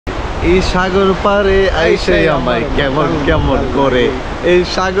এই সাগর পারে আইসে আমায় কেমন কেমন করে, এই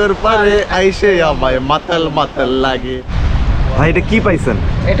সাগর পারে আইসে আমায় মাতাল মাতাল লাগে। ভাই এটা কি পাইছেন?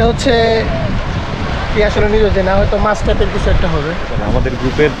 এটা হচ্ছে কি আসলে নিজে জানা, হয়তো মাছ টাইপের কিছু একটা হবে। আমাদের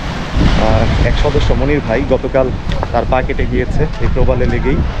গ্রুপের এক সদস্য মনির ভাই গতকাল তার পা কেটে গিয়েছে এই প্রবালে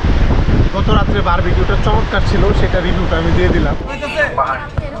লেগেই। গত রাত্রে বারবিকিউটা চমৎকার ছিল, সেটা রিভিউটা আমি দিয়ে দিলাম।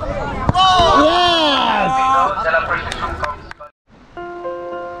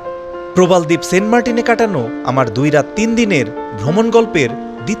 প্রবাল দ্বীপ সেন্ট মার্টিনে কাটানো আমার 2 রাত 3 দিনের ভ্রমণ গল্পের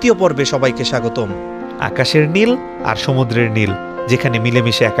দ্বিতীয় পর্বে সবাইকে স্বাগতম। আকাশের নীল আর সমুদ্রের নীল যেখানে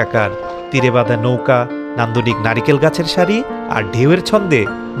মিলেমিশে একাকার, তীরে বাঁধা নৌকা, নান্দনিক নারিকেল গাছের সারি আর ঢেউয়ের ছন্দে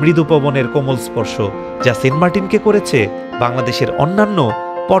মৃদু পবনের কোমল স্পর্শ, যা সেন্ট মার্টিনকে করেছে বাংলাদেশের অন্যান্য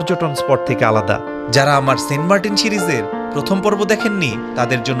পর্যটন স্পট থেকে আলাদা। যারা আমার সেন্ট মার্টিন সিরিজের প্রথম পর্ব দেখেননি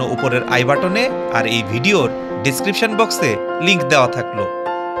তাদের জন্য উপরের আই বাটনে আর এই ভিডিওর ডেসক্রিপশন বক্সে লিংক দেওয়া থাকলো।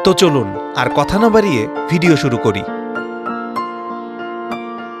 তো চলুন আর কথা না বাড়িয়ে ভিডিও শুরু করি।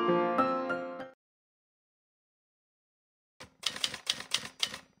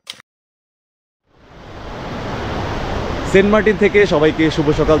 সেন্ট মার্টিন থেকে সবাইকে শুভ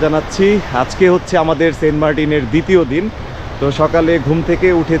সকাল জানাচ্ছি। আজকে হচ্ছে আমাদের সেন্ট মার্টিনের দ্বিতীয় দিন। তো সকালে ঘুম থেকে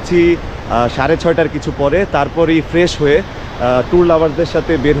উঠেছি 6:30টার কিছু পরে, তারপরেই ফ্রেশ হয়ে ট্যুর লাভারদের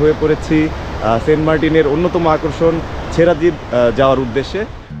সাথে বের হয়ে পড়েছি সেন্ট মার্টিনের অন্যতম আকর্ষণ ছেড়াদ্বীপ যাওয়ার উদ্দেশ্যে।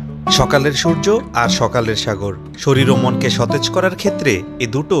 সকালের সূর্য আর সকালের সাগর শরীর ও মনকে সতেজ করার ক্ষেত্রে এ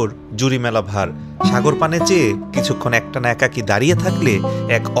দুটোর জুরি মেলা ভার। সাগর পানে চেয়ে কিছুক্ষণ একটানা একাকী দাঁড়িয়ে থাকলে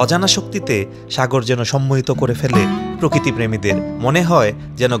এক অজানা শক্তিতে সাগর যেন সম্মোহিত করে ফেলে প্রকৃতিপ্রেমীদের। মনে হয়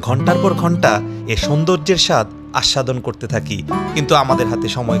যেন ঘন্টার পর ঘন্টা এ সৌন্দর্যের স্বাদ আস্বাদন করতে থাকি, কিন্তু আমাদের হাতে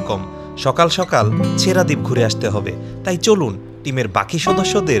সময় কম। সকাল সকাল ছেড়াদ্বীপ ঘুরে আসতে হবে, তাই চলুন টিমের বাকি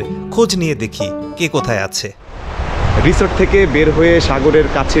সদস্যদের খোঁজ নিয়ে দেখি কে কোথায় আছে। রিসোর্ট থেকে বের হয়ে সাগরের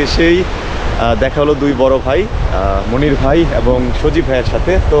কাছে এসেই দেখা হলো 2 বড় ভাই, মনির ভাই এবং সজীব ভাইয়ের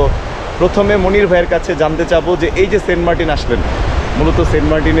সাথে। তো প্রথমে মনির ভাইয়ের কাছে জানতে চাবো যে এই যে সেন্ট মার্টিন আসলেন, মূলত সেন্ট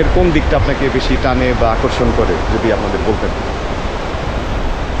মার্টিনের কোন দিকটা আপনাকে বেশি টানে বা আকর্ষণ করে, যদি আপনাদের বলতেন।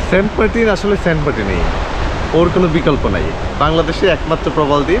 সেন্ট মার্টিন আসলে সেন্ট মার্টিনই, ওর কোনো বিকল্প নাই। বাংলাদেশে একমাত্র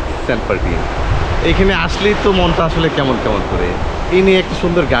প্রবাল দ্বীপ সেন্ট মার্টিন। এখানে আসলেই তো মনটা আসলে কেমন কেমন করে। এই নিয়ে একটা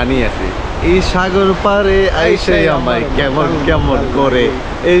সুন্দর গানই আছে, এই সাগর পারে আইসে আমায় কেমন কেমন করে,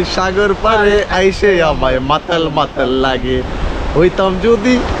 এই সাগর পারে আইসে আমায় মাতাল মাতাল লাগে, হইতাম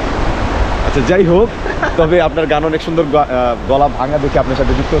যদি। আচ্ছা যাই হোক, তবে আপনার গান অনেক সুন্দর, গলা ভাঙা দেখে আপনার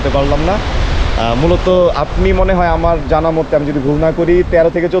সাথে যুক্ত হতে পারলাম না। মূলত আপনি মনে হয় আমার জানা মতে, আমি যদি ভুল না করি, 13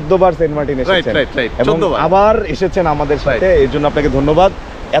 থেকে 14 বার সেন্ট মার্টিন এসেছেন এবং আবার এসেছেন আমাদের সাথে, এর জন্য আপনাকে ধন্যবাদ।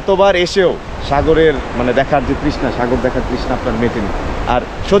 এতবার এসেও সাগরের মানে দেখার যে তৃষ্ণা, সাগর দেখার তৃষ্ণা আপনার মেটেনি। আর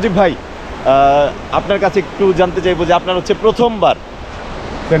সজীব ভাই, আপনার কাছে একটু জানতে চাইবো যে আপনার হচ্ছে প্রথমবার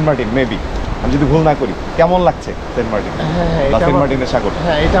সেন্ট মার্টিন, মেবি আমি যদি ভুল না করি, কেমন লাগছে সেন্ট মার্টিন? সেন্ট মার্টিনের সাগর?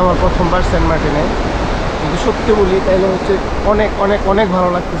 হ্যাঁ, এটা আমার প্রথমবার সেন্ট মার্টিনে, কিন্তু সত্যি বলি তাইলে হচ্ছে অনেক অনেক অনেক ভালো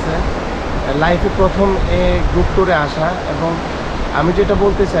লাগতেছে। লাইফে প্রথম গ্রুপ ট্যুরে আসা, এবং আমি যেটা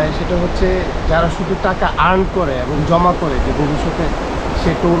বলতে চাই সেটা হচ্ছে যারা শুধু টাকা আর্ন করে এবং জমা করে যে ভবিষ্যতে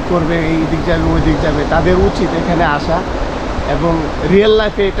সে ট্যুর করবে, এই দিক যাবে ওই দিক যাবে, তাদের উচিত এখানে আসা এবং রিয়েল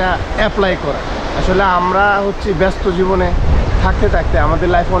লাইফে এটা অ্যাপ্লাই করা। আসলে আমরা হচ্ছে ব্যস্ত জীবনে থাকতে থাকতে আমাদের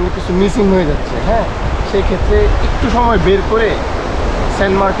লাইফে অনেক কিছু মিসিং হয়ে যাচ্ছে। হ্যাঁ, সেই ক্ষেত্রে একটু সময় বের করে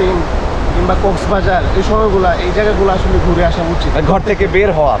সেন্ট মার্টিন কিংবা কক্সবাজার এই সময়গুলো, এই জায়গাগুলো আসলে ঘুরে আসা উচিত। ঘর থেকে বের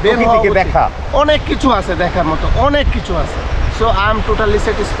হওয়া, প্রকৃতিকে দেখা, অনেক কিছু আছে দেখার মতো, অনেক কিছু আছে। So I am totally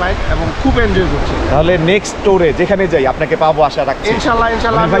satisfied এবং খুব এনজয় করছি। তাহলে নেক্সট ট্যুরে যেখানে যাই আপনাকে পাবো আশা রাখছি। ইনশাআল্লাহ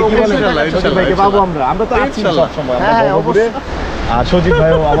ইনশাআল্লাহ ভাইকে পাবো আমরা তো আছি সব সময়। আর সজীব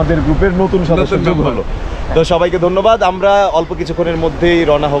ভাইও আমাদের গ্রুপের নতুন সদস্য যোগ হলো। তো সবাইকে ধন্যবাদ। আমরা অল্প কিছুক্ষণের মধ্যেই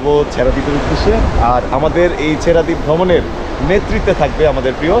রওনা হব ছেড়াদ্বীপের উদ্দেশ্যে। আর আমাদের এই ছেড়াদ্বীপ ভ্রমণের নেতৃত্বে থাকবে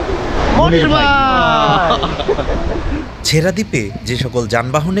আমাদের প্রিয় মনির ভাই। ছেড়াদ্বীপে যে সকল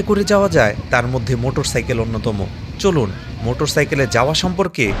যানবাহনে করে যাওয়া যায় তার মধ্যে মোটরসাইকেল অন্যতম। চলুন মোটরসাইকেলে যাওয়া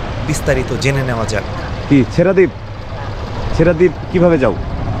সম্পর্কে বিস্তারিত জেনে নেওয়া যাক। কি ছেড়াদ্বীপ কিভাবে যাও?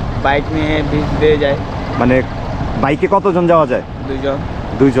 বাইক নিয়ে বিচ দিয়ে যায়। মানে বাইকে কতজন যাওয়া যায়?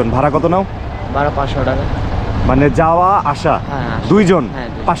 2 জন। ভাড়া কত নাও? ভাড়া 500 টাকা। মানে যাওয়া আসা 2 জন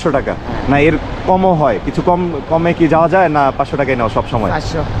 500 টাকা? না এর কমও হয়? কিছু কমে কি যাওয়া যায় না 500 টাকাই নাও সব সময়?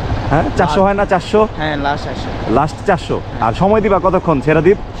 400। হ্যাঁ 400 হয় না? 400? হ্যাঁ লাস্ট 400। আর সময় দিবা কতক্ষণ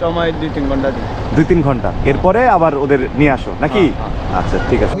ছেড়াদ্বীপ? সময় 2-3 ঘন্টা দিই। 2-3 ঘন্টা। এরপরে আবার ওদের নিয়ে আসো নাকি? আচ্ছা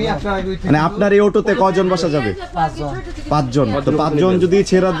ঠিক আছে। মানে আপনার এই অটোতে কয়জন বসা যাবে? 5 জন। তো 5 জন যদি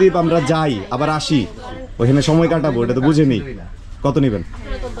ছেড়াদ্বীপ আমরা যাই আবার আসি, ওখানে সময় কাটাবো, এটা তো বুঝে নিই। কত নেবেন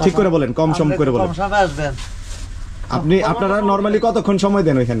ঠিক করে বলেন, কম সম করে বলেন। আপনারা নরমালি কতক্ষণ সময়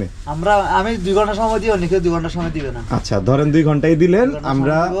দেন ওইখানে? আমি 2 ঘন্টা সময় দিই, অনেকে 2 ঘন্টা সময় দিবে না। আচ্ছা ধরেন 2 ঘন্টাই দিলেন,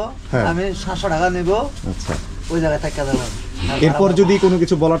 আমরা হ্যাঁ আমি 700 টাকা নেব। আচ্ছা ওই জায়গায় থাকা যাবে। এরপর যদি কোনো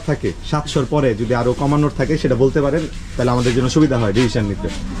কিছু বলার থাকে 700-র পরে যদি আরো কমানোর থাকে সেটা বলতে পারেন, তাহলে আমাদের জন্য সুবিধা হয় ডিসিশন নিতে।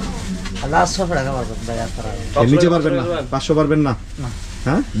 লাস্ট 600 টাকা পারবেন ভাই আপনারা। এর নিচে পারবেন না? 500 পারবেন না?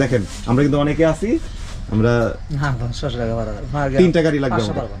 হ্যাঁ দেখেন আমরা কিন্তু অনেকে আছি, আমরা না 500 টাকা পারবেন। 3 টাকারই লাগবে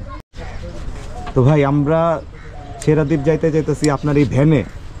আমাদের। তো ভাই আমরা ছেড়াদ্বীপ যাইতে যাইতেছি, আপনার এই ভ্যানে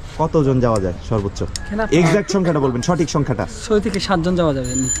কতজন যাওয়া যায় সর্বোচ্চ? এক্সাক্ট সংখ্যাটা বলবেন, সঠিক সংখ্যাটা। 6 থেকে 7 জন যাওয়া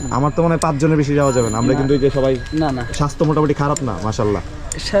যাবে। আমার তো মনে হয় 5 জনের বেশি যাওয়া যাবে না। আমরা কিন্তু এই যে সবাই না না স্বাস্থ্য মোটামুটি খারাপ না মাশাআল্লাহ।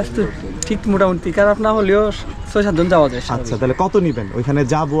 স্বাস্থ্য ঠিক মোটামুটি খারাপ না হলেও 6-7 জন যাওয়া যায়। আচ্ছা তাহলে কত নিবেন? ওইখানে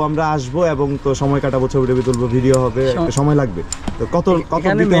যাবো আমরা, আসবো এবং তো সময় কাটাবো, ছবি টবি তুলবো, ভিডিও হবে, একটা সময় লাগবে। তো কত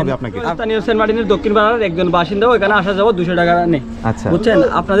দিতে হবে আপনাকে? স্থানীয় সেন্ট মার্টিনের দক্ষিণ পাড়ার একজন বাসিন্দা, ওখানে আসা যাওয়া 200 টাকা নেই। আচ্ছা বুঝছেন,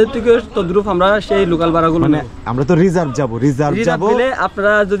 আপনাদের থেকে তদ্রুপ আমরা সেই লোকাল ভাড়াগুলো মানে আমরা তো রিজার্ভ যাবো।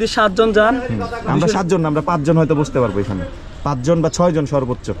 আপনারা যদি 7 জন যান, আমরা 7 জন না, আমরা 5 জন হয়তো বসতে পারবো এখানে। 5 জন বা 6 জন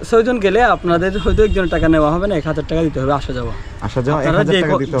সর্বোচ্চ। 6 জন গেলে আপনাদের হয়তো একজনের টাকা নেওয়া হবে না, 1000 টাকা দিতে হবে আসা যাওয়া। 1000 টাকা দিতে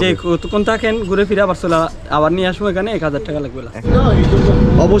হবে। যে কতক্ষণ থাকেন ঘুরে ফিরে আবার নিয়ে আসবো এখানে 1000 টাকা লাগবে।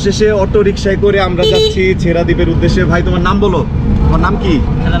 অবশেষে অটো রিকশায় করে আমরা যাচ্ছি ছেড়াদ্বীপের উদ্দেশ্যে। ভাই তোমার নাম বলো, তোমার নাম কি?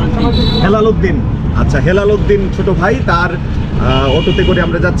 হেলাল উদ্দিন। আচ্ছা হেলাল উদ্দিন ছোট ভাই, তার অটোতে করে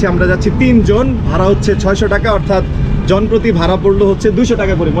আমরা যাচ্ছি 3 জন। ভাড়া হচ্ছে 600 টাকা, অর্থাৎ জনপ্রতি ভাড়া পড়লো হচ্ছে 200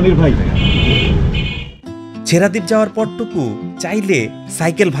 টাকা করে। মনির ভাই, ছেড়াদ্বীপ যাওয়ার পরটুকু চাইলে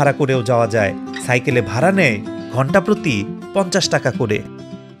সাইকেল ভাড়া করেও যাওয়া যায়। সাইকেলে ভাড়া নেয় ঘন্টা প্রতি 50 টাকা করে।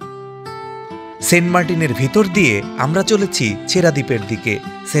 সেন্ট মার্টিনের ভিতর দিয়ে আমরা চলেছি ছেড়াদ্বীপের দিকে।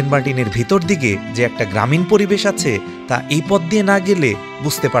 সেন্ট মার্টিনের ভিতর দিকে যে একটা গ্রামীণ পরিবেশ আছে, তা এই পথ দিয়ে না গেলে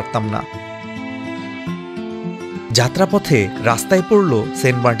বুঝতে পারতাম না। যাত্রাপথে রাস্তায় পড়ল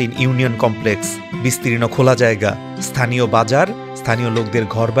সেন্ট মার্টিন ইউনিয়ন কমপ্লেক্স, বিস্তীর্ণ খোলা জায়গা, স্থানীয় বাজার, স্থানীয় লোকদের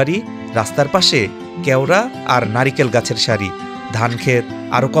ঘরবাড়ি, রাস্তার পাশে কেওড়া আর নারিকেল গাছের সারি, ধান ক্ষেত,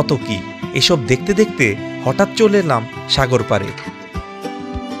 আরো কত কি। এসব দেখতে দেখতে হঠাৎ চলে এলাম সাগর পাড়ে।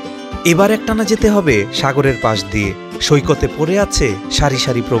 এবার একটানা যেতে হবে সাগরের পাশ দিয়ে। সৈকতে পড়ে আছে সারি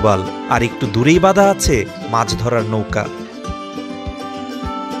সারি প্রবাল, আর একটু দূরেই বাঁধা আছে মাছ ধরার নৌকা।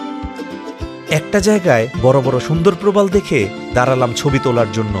 একটা জায়গায় বড় বড় সুন্দর প্রবাল দেখে দাঁড়ালাম ছবি তোলার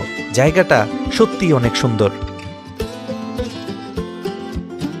জন্য। জায়গাটা সত্যিই অনেক সুন্দর।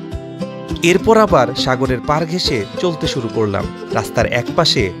 এরপর আবার সাগরের পার ঘেঁষে চলতে শুরু করলাম। রাস্তার এক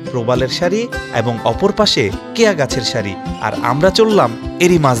পাশে প্রবালের সারি এবং অপর পাশে কেয়া গাছের সারি, আর আমরা চললাম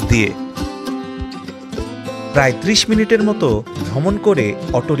এরই মাছ দিয়ে। প্রায় 30 মিনিটের মতো ভ্রমণ করে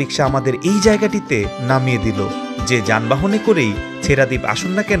অটোরিকশা আমাদের এই জায়গাটিতে নামিয়ে দিল। যে যানবাহনে করেই ছেড়াদ্বীপ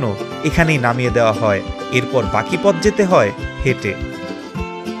আসুন না কেন, এখানেই নামিয়ে দেওয়া হয়। এরপর বাকি পথ যেতে হয় হেঁটে।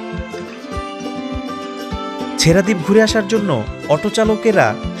 ছেড়াদ্বীপ ঘুরে আসার জন্য অটো চালকেরা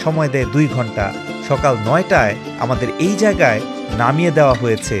সময় দেয় 2 ঘন্টা। সকাল 9টায় আমাদের এই জায়গায় নামিয়ে দেওয়া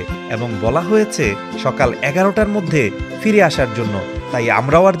হয়েছে এবং বলা হয়েছে সকাল 11টার মধ্যে ফিরে আসার জন্য। তাই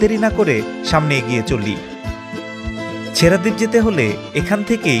আমরাও আর দেরি না করে সামনে এগিয়ে চলি। ছেড়াদ্বীপ যেতে হলে এখান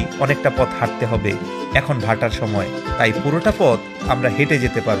থেকেই অনেকটা পথ হাঁটতে হবে। এখন ভাটার সময়, তাই পুরোটা পথ আমরা হেঁটে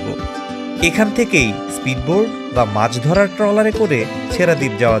যেতে পারবো। এখান থেকেই স্পিডবোট বা মাছ ধরার ট্রলারে করে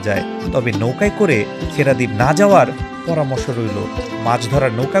ছেড়াদ্বীপ যাওয়া যায়। তবে নৌকায় করে ছেড়াদ্বীপ না যাওয়ার পরামর্শ রইল। মাছ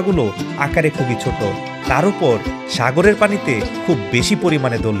ধরার নৌকাগুলো আকারে খুবই ছোট, তার উপর সাগরের পানিতে খুব বেশি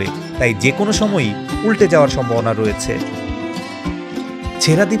পরিমাণে দোলে, তাই যে কোনো সময়ই উল্টে যাওয়ার সম্ভাবনা রয়েছে।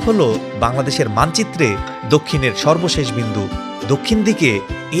 ছেড়াদ্বীপ হলো বাংলাদেশের মানচিত্রে দক্ষিণের সর্বশেষ বিন্দু। দক্ষিণ দিকে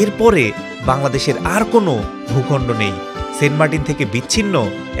এরপরে বাংলাদেশের আর কোনো ভূখণ্ড নেই। সেন্ট মার্টিন থেকে বিচ্ছিন্ন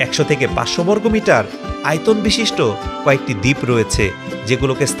 100 থেকে 500 বর্গমিটার আয়তন বিশিষ্ট কয়েকটি দ্বীপ রয়েছে,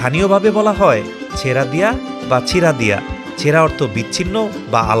 যেগুলোকে স্থানীয়ভাবে বলা হয় ছেড়াদিয়া বা ছিরাদিয়া। ছেড়া অর্থ বিচ্ছিন্ন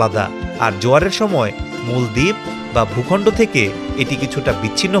বা আলাদা, আর জোয়ারের সময় মূল দ্বীপ বা ভূখণ্ড থেকে এটি কিছুটা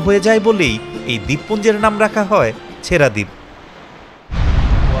বিচ্ছিন্ন হয়ে যায় বলেই এই দ্বীপপুঞ্জের নাম রাখা হয় ছেড়াদ্বীপ।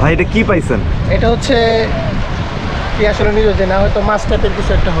 ভাই এটা কি পাইছেন? এটা হচ্ছে কি আসলে নিজে যে না, হয়তো মাছ টাইপের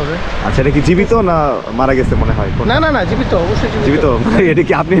কিছু একটা হবে। আচ্ছা এটা কি জীবিত না মারা গেছে মনে হয়? না না না, জীবিত, অবশ্যই জীবিত। ভাই এটা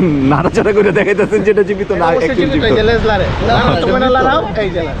কি আপনি নাড়াচাড়া করে দেখাইতেছেন যেটা জীবিত না? জীবিত, এই যে লেজ লারে না, তোমরা লারাও, এই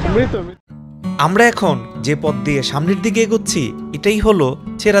যে মৃত। আমরা এখন যে পথ দিয়ে সামনের দিকে এগোচ্ছি এটাই হলো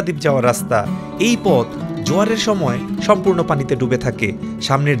ছেড়াদ্বীপ যাওয়ার রাস্তা। এই পথ জোয়ারের সময় সম্পূর্ণ পানিতে ডুবে থাকে।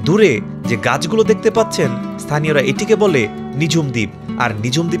 সামনের দূরে যে গাছগুলো দেখতে পাচ্ছেন, স্থানীয়রা এটিকে বলে নিঝুম দ্বীপ। আর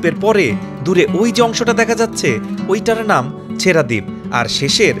নিঝুম দ্বীপের পরে দূরে ওই যে অংশটা দেখা যাচ্ছে, ওইটার নাম ছেড়াদ্বীপ। আর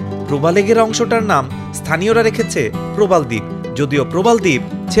শেষের প্রবালে ঘেরা অংশটার নাম স্থানীয়রা রেখেছে প্রবাল দ্বীপ, যদিও প্রবাল দ্বীপ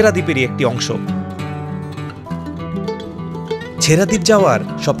ছেড়াদ্বীপেরই একটি অংশ। ছেড়াদ্বীপ যাওয়ার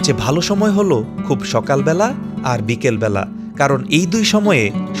সবচেয়ে ভালো সময় হলো খুব সকালবেলা আর বিকেলবেলা, কারণ এই দুই সময়ে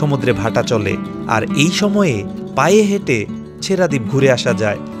সমুদ্রে ভাটা চলে আর এই সময়ে পায়ে হেঁটে ছেড়াদ্বীপ ঘুরে আসা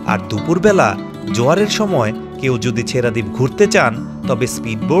যায়। আর দুপুরবেলা জোয়ারের সময় কেউ যদি ছেড়াদ্বীপ ঘুরতে চান তবে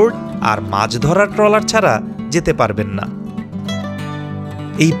স্পিডবোর্ড আর মাছ ধরার ট্রলার ছাড়া যেতে পারবেন না।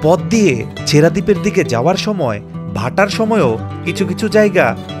 এই পথ দিয়ে ছেড়াদ্বীপের দিকে যাওয়ার সময় ভাটার সময়ও কিছু কিছু জায়গা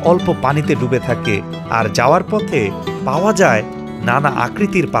অল্প পানিতে ডুবে থাকে আর যাওয়ার পথে পাওয়া যায় নানা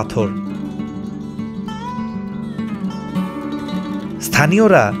আকৃতির পাথর।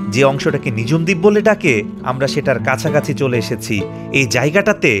 স্থানীয়রা যে অংশটাকে নিঝুম দ্বীপ বলে ডাকে, আমরা সেটার কাছাকাছি চলে এসেছি। এই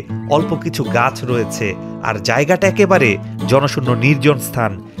জায়গাটাতে অল্প কিছু গাছ রয়েছে আর জায়গাটা একেবারে জনশূন্য নির্জন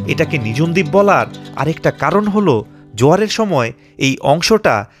স্থান। এটাকে নিঝুম দ্বীপ বলার আরেকটা কারণ হলো জোয়ারের সময় এই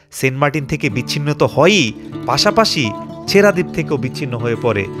অংশটা সেন্ট মার্টিন থেকে বিচ্ছিন্ন তো হয়ই, পাশাপাশি ছেড়াদ্বীপ থেকেও বিচ্ছিন্ন হয়ে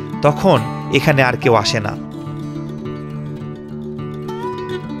পড়ে, তখন এখানে আর কেউ আসে না।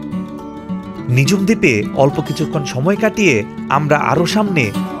 নিঝুম দ্বীপে অল্প কিছুক্ষণ সময় কাটিয়ে আমরা আরও সামনে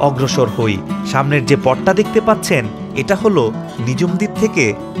অগ্রসর হই। সামনের যে পথটা দেখতে পাচ্ছেন এটা হলো নিঝুম দ্বীপ থেকে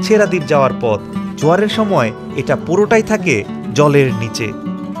ছেড়াদ্বীপ যাওয়ার পথ। জোয়ারের সময় এটা পুরোটাই থাকে জলের নিচে।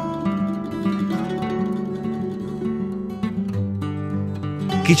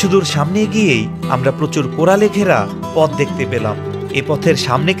 কিছু দূর সামনে গিয়েই আমরা প্রচুর কোরালে ঘেরা পথ দেখতে পেলাম। এ পথের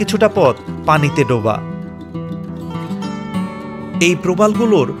সামনে কিছুটা পথ পানিতে ডোবা। এই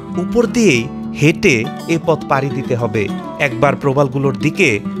প্রবালগুলোর উপর দিয়েই হেঁটে এ পথ পাড়ি দিতে হবে। একবার প্রবালগুলোর দিকে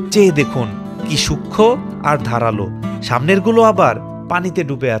চেয়ে দেখুন, কি সূক্ষ্ম আর ধারালো। সামনেরগুলো আবার পানিতে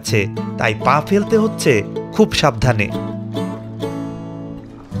ডুবে আছে, তাই পা ফেলতে হচ্ছে খুব সাবধানে।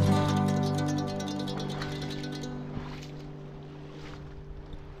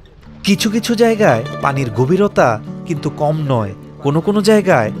 কিছু কিছু জায়গায় পানির গভীরতা কিন্তু কম নয়, কোনো কোনো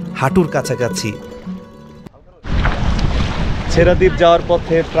জায়গায় হাঁটুর কাছাকাছি। ছেড়াদ্বীপ যাওয়ার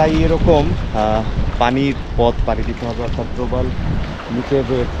পথে প্রায় এরকম পানির পথ পাড়ি দিতে হবে, অর্থাৎ প্রবাল নিচে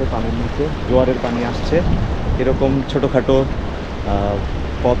রয়েছে, পানির নিচে জোয়ারের পানি আসছে, এরকম ছোটোখাটো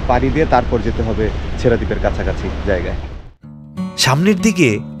পথ পাড়ি দিয়ে তারপর যেতে হবে ছেড়াদ্বীপের কাছাকাছি জায়গায়। সামনের দিকে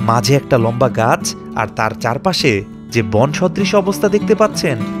মাঝে একটা লম্বা গাছ আর তার চারপাশে যে বন সদৃশ অবস্থা দেখতে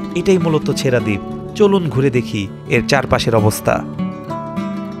পাচ্ছেন, এটাই মূলত ছেড়াদ্বীপ। চলুন ঘুরে দেখি এর চারপাশের অবস্থা।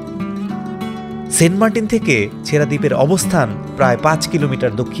 সেন্ট মার্টিন থেকে ছেড়াদ্বীপের অবস্থান প্রায় 5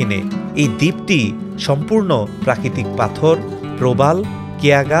 কিলোমিটার দক্ষিণে। এই দ্বীপটি সম্পূর্ণ প্রাকৃতিক পাথর, প্রবাল,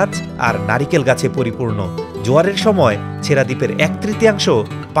 কেয়া গাছ আর নারিকেল গাছে পরিপূর্ণ। জোয়ারের সময় ছেড়াদ্বীপের 1/3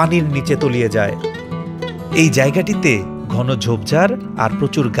 পানির নিচে তলিয়ে যায়। এই জায়গাটিতে ঘন ঝোপঝাড় আর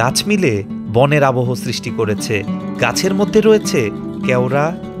প্রচুর গাছ মিলে বনের আবহ সৃষ্টি করেছে। গাছের মধ্যে রয়েছে কেওড়া,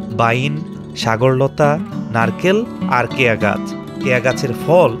 বাইন, সাগরলতা, নারকেল আর কেয়া গাছ। কেয়া গাছের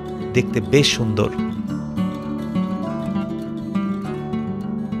ফল দেখতে বেশ সুন্দর।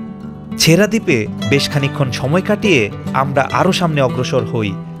 ছেড়াদ্বীপে বেশ খানিকক্ষণ সময় কাটিয়ে আমরা আরো সামনে অগ্রসর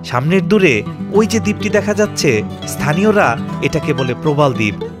হই। সামনের দূরে ওই যে দ্বীপটি দেখা যাচ্ছে, স্থানীয়রা এটাকে বলে প্রবাল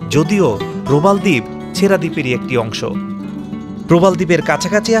দ্বীপ, যদিও প্রবাল দ্বীপ ছেড়াদ্বীপেরই একটি অংশ। প্রবাল দ্বীপের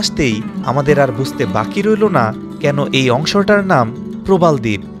কাছাকাছি আসতেই আমাদের আর বুঝতে বাকি রইল না কেন এই অংশটার নাম প্রবাল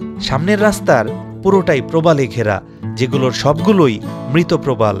দ্বীপ। সামনের রাস্তার পুরোটাই প্রবালে ঘেরা, যেগুলোর সবগুলোই মৃত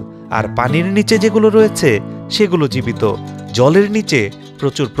প্রবাল, আর পানির নিচে যেগুলো রয়েছে সেগুলো জীবিত। জলের নিচে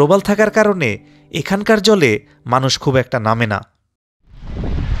প্রচুর প্রবাল থাকার কারণে এখানকার জলে মানুষ খুব একটা নামে না।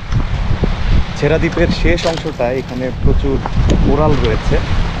 ছেড়াদ্বীপের শেষ অংশটা এখানে প্রচুর কোরাল রয়েছে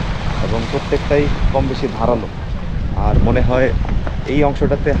এবং প্রত্যেকটাই কম বেশি ধারালো। আর মনে হয় এই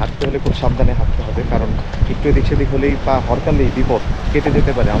অংশটাতে হাঁটতে হলে খুব সাবধানে হাঁটতে হবে, কারণ একটু এদিক সেদিক হলেই পা হরকালেই বিপদ, কেটে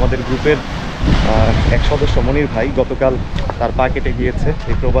যেতে পারে। আমাদের গ্রুপের এক সদস্য মনির ভাই গতকাল তার পা কেটে গিয়েছে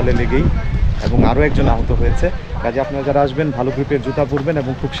এই প্রবালে লেগেই, এবং আরও একজন আহত হয়েছে। কাজে আপনারা যারা আসবেন ভালো গ্রুপের জুতা পরবেন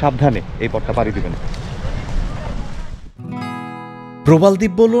এবং খুব সাবধানে এই পথটা পাড়ি দিবেন। প্রবাল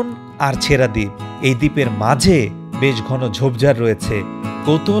দ্বীপ বলুন আর ছেড়াদ্বীপ, এই দ্বীপের মাঝে বেশ ঘন ঝোপঝাড় রয়েছে।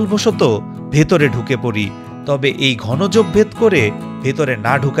 কৌতূহলবশত ভেতরে ঢুকে পড়ি, তবে এই ঘন ঝোপ ভেদ করে ভেতরে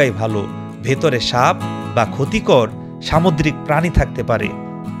না ঢুকাই ভালো। ভেতরে সাপ বা ক্ষতিকর সামুদ্রিক প্রাণী থাকতে পারে।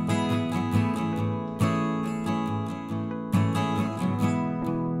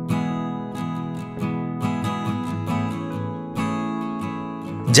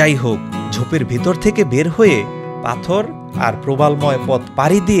 যাই হোক, ঝোপের ভেতর থেকে বের হয়ে পাথর আর প্রবালময় পথ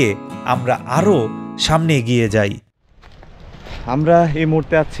পাড়ি দিয়ে আমরা আরও সামনে এগিয়ে যাই। আমরা এই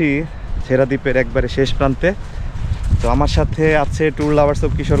মুহূর্তে আছি ছেড়াদ্বীপের একবারে শেষ প্রান্তে। তো আমার সাথে আছে ট্যুর লাভার্স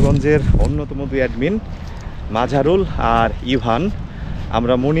অফ কিশোরগঞ্জের অন্যতম 2 অ্যাডমিন মাঝারুল আর ইভান।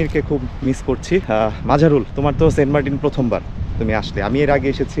 আমরা মনিরকে খুব মিস করছি। মাঝারুল, তোমার তো সেন্ট মার্টিন প্রথমবার, তুমি আসলে। আমি এর আগে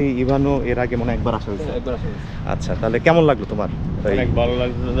এসেছি, ইভানও এর আগে মনে হয় একবার আসা হয়েছে। আচ্ছা, তাহলে কেমন লাগলো তোমার? অনেক ভালো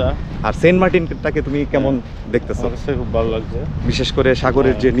লাগছে দাদা। আর সেন্ট মার্টিনটাকে তুমি কেমন দেখতেছো? অবশ্যই খুব ভালো লাগছে। বিশেষ করে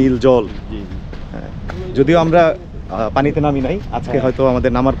সাগরের যে নীল জল। জি জি। হ্যাঁ, যদিও আমরা পানিতে নামি নাই আজকে, হয়তো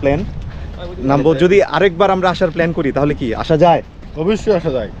আমাদের নামার প্ল্যান, নামবো। যদি আরেকবার আমরা আসার প্ল্যান করি তাহলে কি আসা যায়? অবশ্যই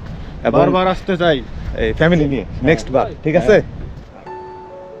আসা যায়, এবং বারবার আসতে চাই এই ফ্যামিলি নিয়ে নেক্সট বার, ঠিক আছে?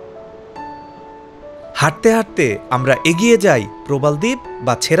 হাঁটতে হাঁটতে আমরা এগিয়ে যাই প্রবাল দ্বীপ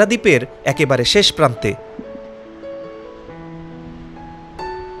বা ছেড়া দ্বীপের একেবারে শেষ প্রান্তে।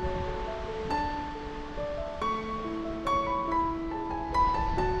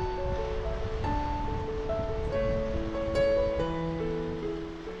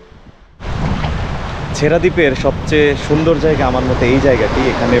 ছেড়া দ্বীপের সবচেয়ে সুন্দর জায়গা আমার মতে এই জায়গাটি।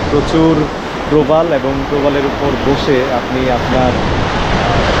 এখানে প্রচুর প্রবাল, এবং প্রবালের উপর বসে আপনি আপনার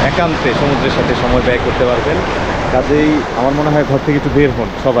একান্তে সমুদ্রের সাথে সময় ব্যয় করতে পারবেন। কাজেই আমার মনে হয় ঘর থেকে একটু বের হন,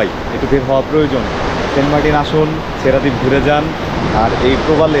 সবাই একটু বের হওয়া প্রয়োজন। সেন্ট মার্টিন আসুন, ছেড়া দ্বীপ ঘুরে যান, আর এই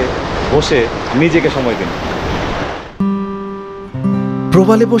প্রবালে বসে নিজেকে সময় দিন।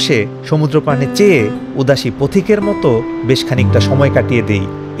 প্রবালে বসে সমুদ্র পানে চেয়ে উদাসী পথিকের মতো বেশ খানিকটা সময় কাটিয়ে দেই।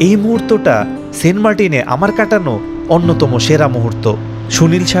 এই মুহূর্তটা সেন্ট মার্টিনে আমার কাটানো অন্যতম সেরা মুহূর্ত।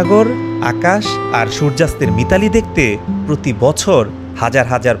 সুনীল সাগর, আকাশ আর সূর্যাস্তের মিতালি দেখতে প্রতি বছর হাজার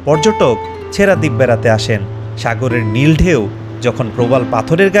হাজার পর্যটক ছেড়া দ্বীপ বেড়াতে আসেন। সাগরের নীল ঢেউ যখন প্রবাল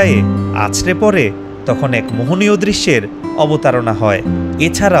পাথরের গায়ে আছড়ে পড়ে, তখন এক মোহনীয় দৃশ্যের অবতারণা হয়।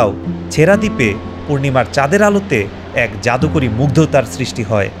 এছাড়াও ছেড়া দ্বীপে পূর্ণিমার চাঁদের আলোতে এক জাদুকরী মুগ্ধতার সৃষ্টি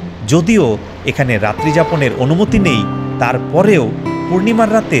হয়। যদিও এখানে রাত্রিযাপনের অনুমতি নেই, তারপরেও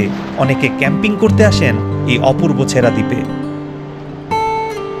পূর্ণিমার রাতে অনেকে ক্যাম্পিং করতে আসেন এই অপূর্ব ছেড়া দ্বীপে।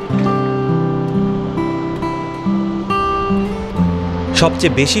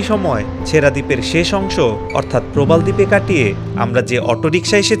 সবচেয়ে বেশি সময় ছেড়া দ্বীপের শেষ অংশ অর্থাৎ প্রবাল দ্বীপে কাটিয়ে আমরা যে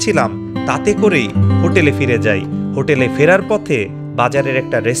অটোরিকশা এসেছিলাম তাতে করেই হোটেলে ফিরে যাই। হোটেলে ফেরার পথে বাজারের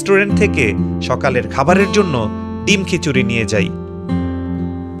একটা রেস্টুরেন্ট থেকে সকালের খাবারের জন্য ডিম খিচুড়ি নিয়ে যাই।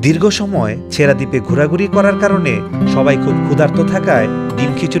 দীর্ঘ সময় ছেড়া দ্বীপে ঘোরাঘুরি করার কারণে সবাই খুব ক্ষুধার্ত থাকায়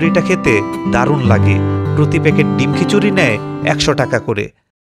ডিম খিচুড়িটা খেতে দারুণ লাগে। প্রতি প্যাকেট ডিম খিচুড়ি নেয় 100 টাকা করে।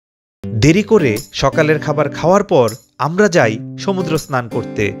 দেরি করে সকালের খাবার খাওয়ার পর আমরা যাই সমুদ্র স্নান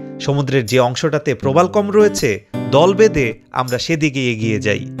করতে। সমুদ্রের যে অংশটাতে প্রবাল কম রয়েছে, দল বেঁধে আমরা সেদিকে এগিয়ে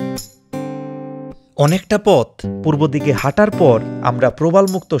যাই। অনেকটা পথ পূর্ব দিকে হাঁটার পর আমরা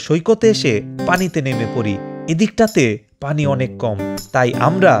প্রবালমুক্ত সৈকতে এসে পানিতে নেমে পড়ি। এদিকটাতে পানি অনেক কম, তাই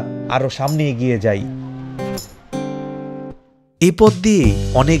আমরা আরো সামনে এগিয়ে যাই। এই পথ দিয়ে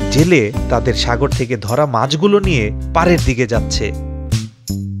অনেক জেলে তাদের সাগর থেকে ধরা মাছগুলো নিয়ে পাড়ের দিকে যাচ্ছে।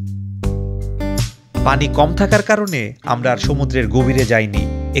 পানি কম থাকার কারণে আমরা আর সমুদ্রের গভীরে যাইনি,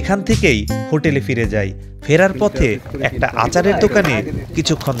 এখান থেকেই হোটেলে ফিরে যাই। ফেরার পথে একটা আচারের দোকানে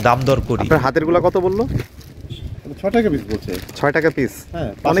কিছুক্ষণ দাম দর করি। আপনার হাতের গুলা কত বললো? 6 টাকা পিস বলছে। 6 টাকা পিস?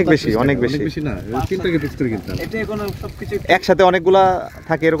 অনেক বেশি, অনেক বেশি। না, 3 টাকা পিস করে কিনতাম। এটা কোনো সবকিছু একসাথে অনেকগুলা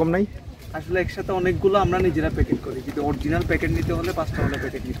থাকে এরকম নাই? আসলে একসাথে অনেকগুলো আমরা নিজেরা প্যাকেট করি, কিন্তু অরিজিনাল প্যাকেট নিতে হলে 5 টাকা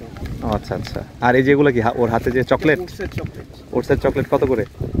প্যাকেট নিতে হবে। ও আচ্ছা আচ্ছা। আর এই যেগুলো কি ওর হাতে যে চকলেট, ওটসের চকলেট কত করে?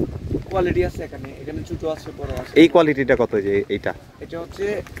 কোয়ালিটি আছে এখানে, এখানে ছোট আছে, বড় আছে। এই কোয়ালিটিটা কত? যে এইটা এটা হচ্ছে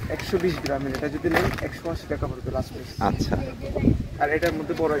 120 গ্রামের, এটা যদি নেন 180 টাকা পড়বে লাস্ট প্রাইস। আচ্ছা। আর এটার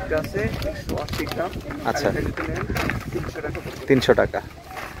মধ্যে বড় একটা আছে 180 গ্রাম। আচ্ছা। এটা যদি নেন 300 টাকা পড়বে। 300 টাকা।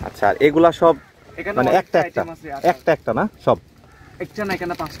 আচ্ছা। আর এগুলা সব এখানে মানে একটা একটা একটা একটা না সব? একটা না,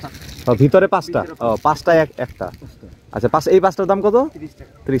 এখানে 5টা। ও ভিতরে 5টা? ও 5টা একটা। আচ্ছা, এই 5টার দাম কত? 30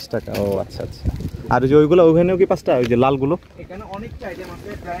 টাকা। 30 টাকা। ও আচ্ছা আচ্ছা। আর ওই যে ওইগুলো ওখানেও কি 5টা? ওই যে লালগুলো? এখানে অনেকটা আইটেম আছে,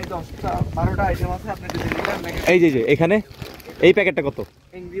 প্রায় 10টা 12টা আইটেম আছে। আপনি যদি নেন এই যে এখানে এই প্যাকেটটা কত?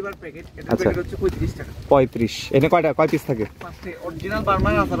 এংরিবার প্যাকেট, এটা আচ্ছা। প্যাকেট হচ্ছে 35 টাকা। 35। এখানে কয় পিস থাকে? 5টা অরিজিনাল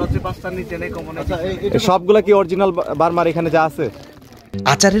বার্মার আচার হচ্ছে 5টার নিচে নেই, কমন। আচ্ছা, সবগুলা কি অরিজিনাল বার্মার এখানে যা আছে?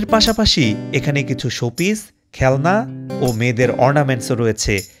 আচারের পাশাপাশি এখানে কিছু শোপিস, খেলনা ও মেয়েদের অর্নামেন্টসও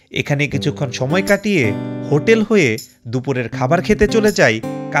রয়েছে। এখানে কিছুক্ষণ সময় কাটিয়ে হোটেল হয়ে দুপুরের খাবার খেতে চলে যাই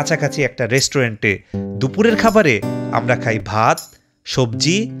কাছাকাছি একটা রেস্টুরেন্টে। দুপুরের খাবারে আমরা খাই ভাত,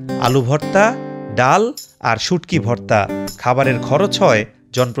 সবজি, আলু ভর্তা, ডাল আর শুটকি ভর্তা। খাবারের খরচ হয়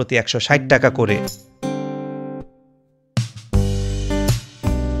জনপ্রতি 160 টাকা করে।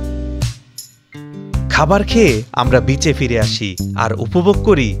 খাবার খেয়ে আমরা বিচে ফিরে আসি আর উপভোগ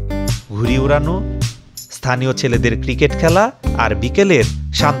করি ঘুড়ি উড়ানো, স্থানীয় ছেলেদের ক্রিকেট খেলা আর বিকেলের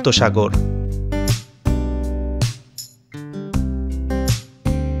শান্ত সাগর।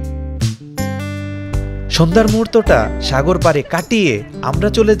 সন্ধ্যার মুহূর্তটা সাগর পাড়ে কাটিয়ে আমরা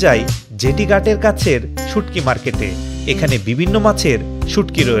চলে যাই জেটি ঘাটের কাছের শুটকি মার্কেটে। এখানে বিভিন্ন মাছের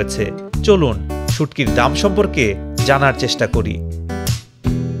শুটকি রয়েছে। চলুন শুটকির দাম সম্পর্কে জানার চেষ্টা করি।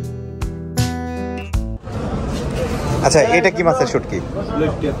 আচ্ছা, এটা কি মাছের শুটকি?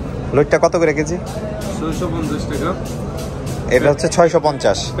 লইট্টা কত করে কেজি? 650 টাকা। এটা হচ্ছে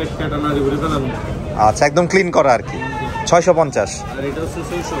 650। পেট কাটা নাড়ি ভরে ফেলানো। আচ্ছা, একদম ক্লিন করা আর কি। 650 আর এটা হচ্ছে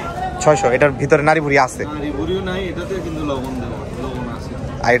 600। 600। এটার ভিতরে নাড়ি ভুড়ি আছে? নাড়ি ভুড়িও নাই, এটাতে কিন্তু লবণ দেওয়া, লবণ আছে।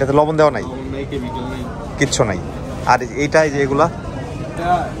 আর এটাতে লবণ দেওয়া নাই? লবণ নাই, কেমিক্যাল নাই, কিচ্ছু নাই। আর এইটাই যে এগুলা,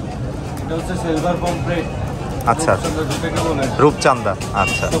 এটা হচ্ছে সিলভার পমফ্রেট। আচ্ছা, টাকা বলে রূপচান্দা।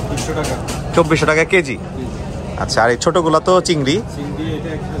 আচ্ছা, 2400 টাকা। 2400 টাকা কেজি। আচ্ছা, আর এই ছোটগুলা তো চিংড়ি? চিংড়ি এটা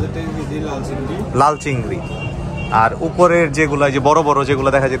 1000 টাকা কেজি, লাল চিংড়ি। লাল চিংড়ি। আর উপরের যেগুলা, যে বড় বড় যেগুলো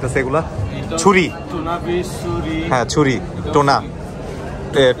দেখা যেতেছে, এগুলা ছুরি? টুনা ফিশ, ছুরি। হ্যাঁ, ছুরি, টোনা।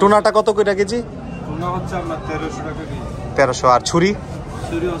 টোনাটা কত করে কেজি? টুনা হচ্ছে আপনার 1300 টাকা কেজি। 1300। আর ছুরি?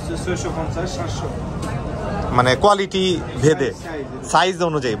 ছুরি হচ্ছে 650, 700। মানে কোয়ালিটি ভেদে, সাইজ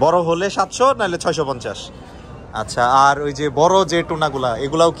অনুযায়ী, বড় হলে 700, নাহলে 650। আচ্ছা, আর ওই যে বড় যে টোনাগুলা,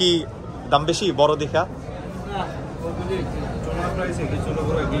 এগুলাও কি দাম বেশি বড় দেখা?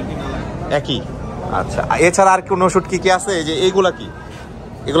 একই। আচ্ছা, এছাড়া আর কোনো শুটকি কি আছে? যে এইগুলা কি?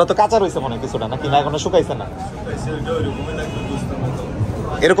 এগুলা তো কাঁচা রয়েছে মনে হয় কিছুটা, নাকি না এখনো শুকাইছে না?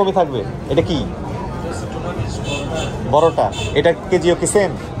 এরকমই থাকবে। এটা কি বড়টা? এটা কেজিও কি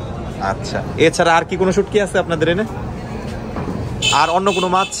সেম? আচ্ছা, এছাড়া আর কি কোনো শুটকি আছে আপনাদের এনে? আর অন্য কোনো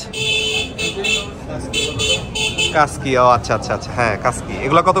মাছ? কাসকি। ও আচ্ছা আচ্ছা আচ্ছা, হ্যাঁ কাসকি।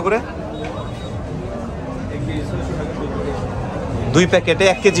 এগুলা কত করে? 2 প্যাকেটে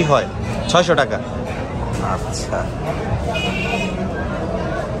 1 কেজি হয় 600 টাকা। আচ্ছা।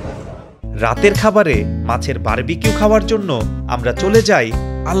 রাতের খাবারে মাছের বারবিকিউ খাওয়ার জন্য আমরা চলে যাই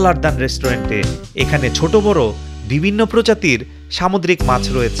আল্লাহর দান রেস্টুরেন্টে। এখানে ছোট বড় বিভিন্ন প্রজাতির সামুদ্রিক মাছ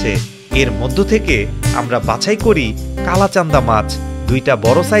রয়েছে। এর মধ্য থেকে আমরা বাছাই করি কালাচান্দা মাছ। 2টা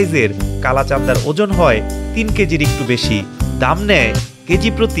বড় সাইজের কালাচান্দার ওজন হয় 3 কেজির একটু বেশি। দাম নেয় কেজি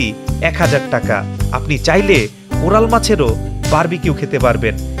প্রতি 1000 টাকা। আপনি চাইলে কোরাল মাছেরও বারবিকিউ খেতে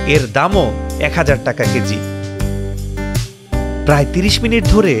পারবেন, এর দামও 1000 টাকা কেজি। প্রায় 30 মিনিট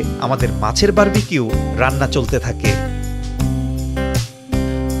ধরে আমাদের মাছের বারবিকিউ রান্না চলতে থাকে।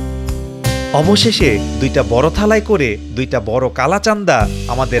 অবশেষে 2টা বড় থালায় করে 2টা বড় কালাচান্দা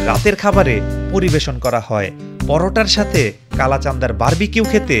আমাদের রাতের খাবারে পরিবেশন করা হয়। পরোটার সাথে কালাচান্দার বারবিকিউ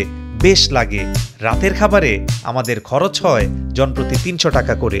খেতে বেশ লাগে। রাতের খাবারে আমাদের খরচ হয় জনপ্রতি 300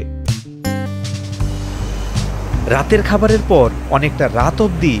 টাকা করে। রাতের খাবারের পর অনেকটা রাত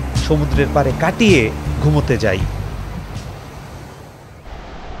অবধি সমুদ্রের পাড়ে কাটিয়ে ঘুমোতে যাই।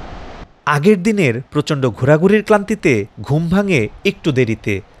 আগের দিনের প্রচণ্ড ঘোরাঘুরির ক্লান্তিতে ঘুম ভাঙে একটু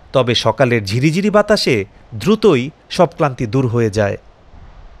দেরিতে, তবে সকালের ঝিরিঝিরি বাতাসে দ্রুতই সব ক্লান্তি দূর হয়ে যায়।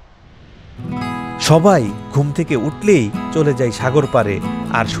 সবাই ঘুম থেকে উঠলেই চলে যাই সাগর পাড়ে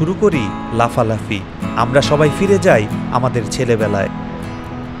আর শুরু করি লাফালাফি। আমরা সবাই ফিরে যাই আমাদের ছেলেবেলায়।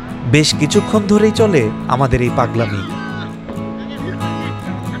 বেশ কিছুক্ষণ ধরেই চলে আমাদের এই পাগলামি।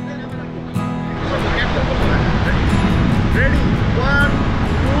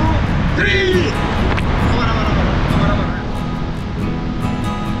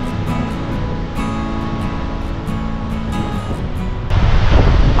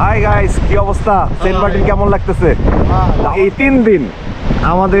 হাই গাইস, কি অবস্থা? সেন্ট মার্টিন কেমন লাগতেছে? এই 3 দিন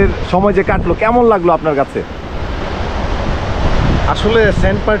আমাদের সময় যে কাটলো, কেমন লাগলো আপনার কাছে? আসলে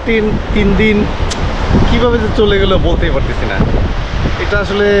সেন্ট মার্টিন 3 দিন কিভাবে যে চলে গেল বলতেই পারতেছি না। এটা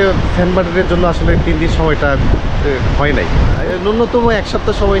আসলে সেন্ট মার্টিনের জন্য আসলে 3 দিন সময়টা হয় নাই। ন্যূনতম 1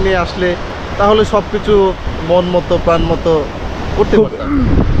 সপ্তাহ সময় নিয়ে আসলে তাহলে সব কিছু মন মতো প্রাণ মতো করতে পারতাম।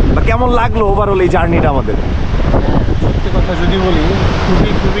 কেমন লাগলো ওভারঅল এই জার্নিটা আমাদের? সত্যি কথা যদি বলি,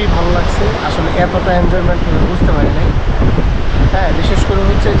 খুবই ভালো লাগছে। আসলে এতটা এনজয়মেন্ট বুঝতে পারি নাই। হ্যাঁ, বিশেষ করে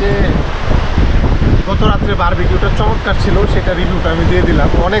হচ্ছে যে গত রাত্রে বারবিকিউটা চমৎকার ছিল, সেটা রিভিউটা আমি দিয়ে দিলাম,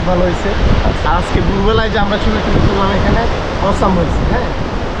 অনেক ভালো হয়েছে। আর আজকে দুপুরবেলায় যে আমরা ছবি তুললাম এখানে, অসাম হয়েছে। হ্যাঁ,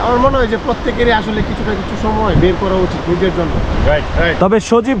 আমার মনে হয় যে প্রত্যেকেরই আসলে কিছু সময় বের করা উচিত নিজের জন্য। তবে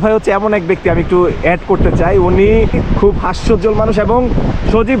সজীব ভাই হচ্ছে এমন এক ব্যক্তি, আমি একটু অ্যাড করতে চাই, উনি খুব হাস্যোজ্জ্বল মানুষ, এবং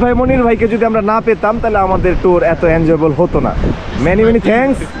সজীব ভাই, মনির ভাইকে যদি আমরা না পেতাম তাহলে আমাদের ট্যুর এত এনজয়েবল হতো না। মেনি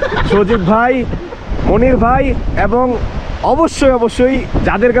থ্যাঙ্কস সজীব ভাই, মনির ভাই, এবং অবশ্যই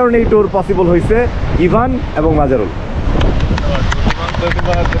যাদের কারণে এই ট্যুর পসিবল হয়েছে, ইভান এবং মাজারুল।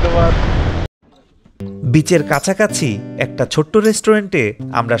 বিচের কাছাকাছি একটা ছোট্ট রেস্টুরেন্টে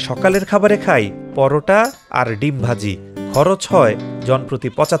আমরা সকালের খাবারে খাই পরোটা আর ডিম ভাজি। খরচ হয় জনপ্রতি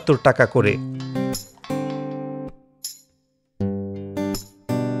 75 টাকা করে।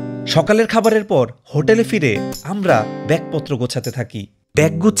 সকালের খাবারের পর হোটেলে ফিরে আমরা ব্যাগপত্র গোছাতে থাকি।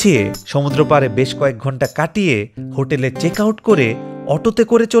 ব্যাগ গুছিয়ে সমুদ্র পাড়ে বেশ কয়েক ঘন্টা কাটিয়ে হোটেলে চেক আউট করে অটোতে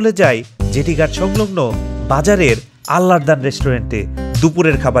করে চলে যাই জেটিঘাট সংলগ্ন বাজারের আল্লাহদান রেস্টুরেন্টে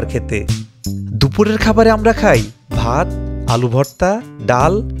দুপুরের খাবার খেতে। দুপুরের খাবারে আমরা খাই ভাত, আলু ভর্তা,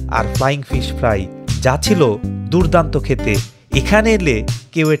 ডাল আর ফ্লাইং ফিশ ফ্রাই, যা ছিল দুর্দান্ত খেতে। এখানে এলে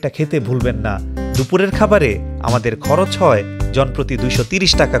কেউ এটা খেতে ভুলবেন না। দুপুরের খাবারে আমাদের খরচ হয় জনপ্রতি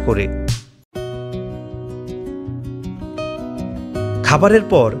 230 টাকা করে। খাবারের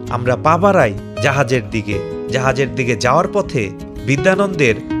পর আমরা পা বাড়াই জাহাজের দিকে। জাহাজের দিকে যাওয়ার পথে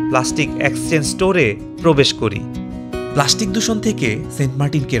বিদ্যানন্দের প্লাস্টিক এক্সচেঞ্জ স্টোরে প্রবেশ করি। প্লাস্টিক দূষণ থেকে সেন্ট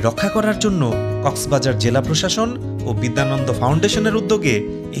মার্টিনকে রক্ষা করার জন্য কক্সবাজার জেলা প্রশাসন ও বিদ্যানন্দ ফাউন্ডেশনের উদ্যোগে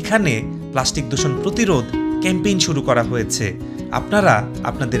এখানে প্লাস্টিক দূষণ প্রতিরোধ ক্যাম্পেইন শুরু করা হয়েছে। আপনারা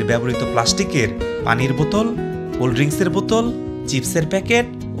আপনাদের ব্যবহৃত প্লাস্টিকের পানির বোতল, কোল্ড ড্রিঙ্কসের বোতল, চিপসের প্যাকেট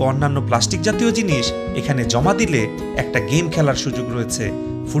ও অন্যান্য প্লাস্টিক জাতীয় জিনিস এখানে জমা দিলে একটা গেম খেলার সুযোগ রয়েছে।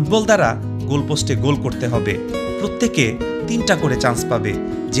 ফুটবল দ্বারা গোলপোস্টে গোল করতে হবে। প্রত্যেকে 3টা করে চান্স পাবে।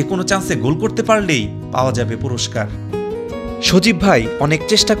 যে কোনো চান্সে গোল করতে পারলেই পাওয়া যাবে পুরস্কার। সজীব ভাই অনেক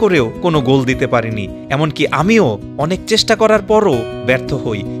চেষ্টা করেও কোনো গোল দিতে পারেনি, এমনকি আমিও অনেক চেষ্টা করার পরও ব্যর্থ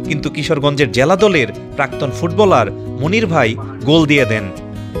হই। কিন্তু কিশোরগঞ্জের জেলা দলের প্রাক্তন ফুটবলার মনির ভাই গোল দিয়ে দেন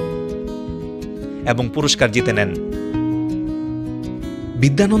এবং পুরস্কার জিতে নেন।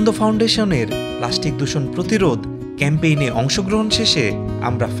 বিদ্যানন্দ ফাউন্ডেশনের প্লাস্টিক দূষণ প্রতিরোধ ক্যাম্পেইনে অংশগ্রহণ শেষে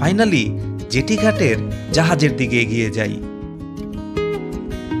আমরা ফাইনালি জেটিঘাটের জাহাজের দিকে এগিয়ে যাই।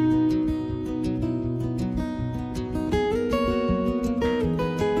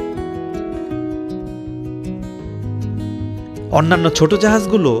 অন্যান্য ছোট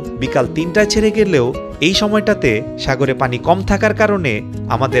জাহাজগুলো বিকাল 3টায় ছেড়ে গেলেও এই সময়টাতে সাগরে পানি কম থাকার কারণে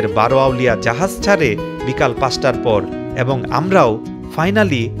আমাদের 12 আউলিয়া জাহাজ ছাড়ে বিকাল 5টার পর, এবং আমরাও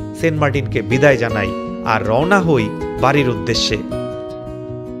ফাইনালি সেন্ট মার্টিনকে বিদায় জানাই আর রওনা হই বাড়ির উদ্দেশ্যে।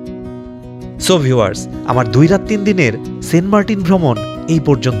 সো ভিউয়ার্স, আমার 2 রাত 3 দিনের সেন্ট মার্টিন ভ্রমণ এই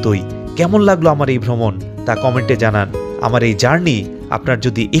পর্যন্তই। কেমন লাগলো আমার এই ভ্রমণ তা কমেন্টে জানান। আমার এই জার্নি আপনার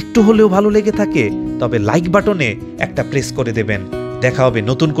যদি একটু হলেও ভালো লেগে থাকে তবে লাইক বাটনে একটা প্রেস করে দেবেন। দেখা হবে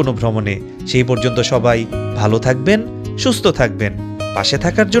নতুন কোনো ভ্রমণে। সেই পর্যন্ত সবাই ভালো থাকবেন, সুস্থ থাকবেন। পাশে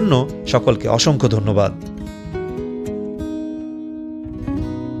থাকার জন্য সকলকে অসংখ্য ধন্যবাদ।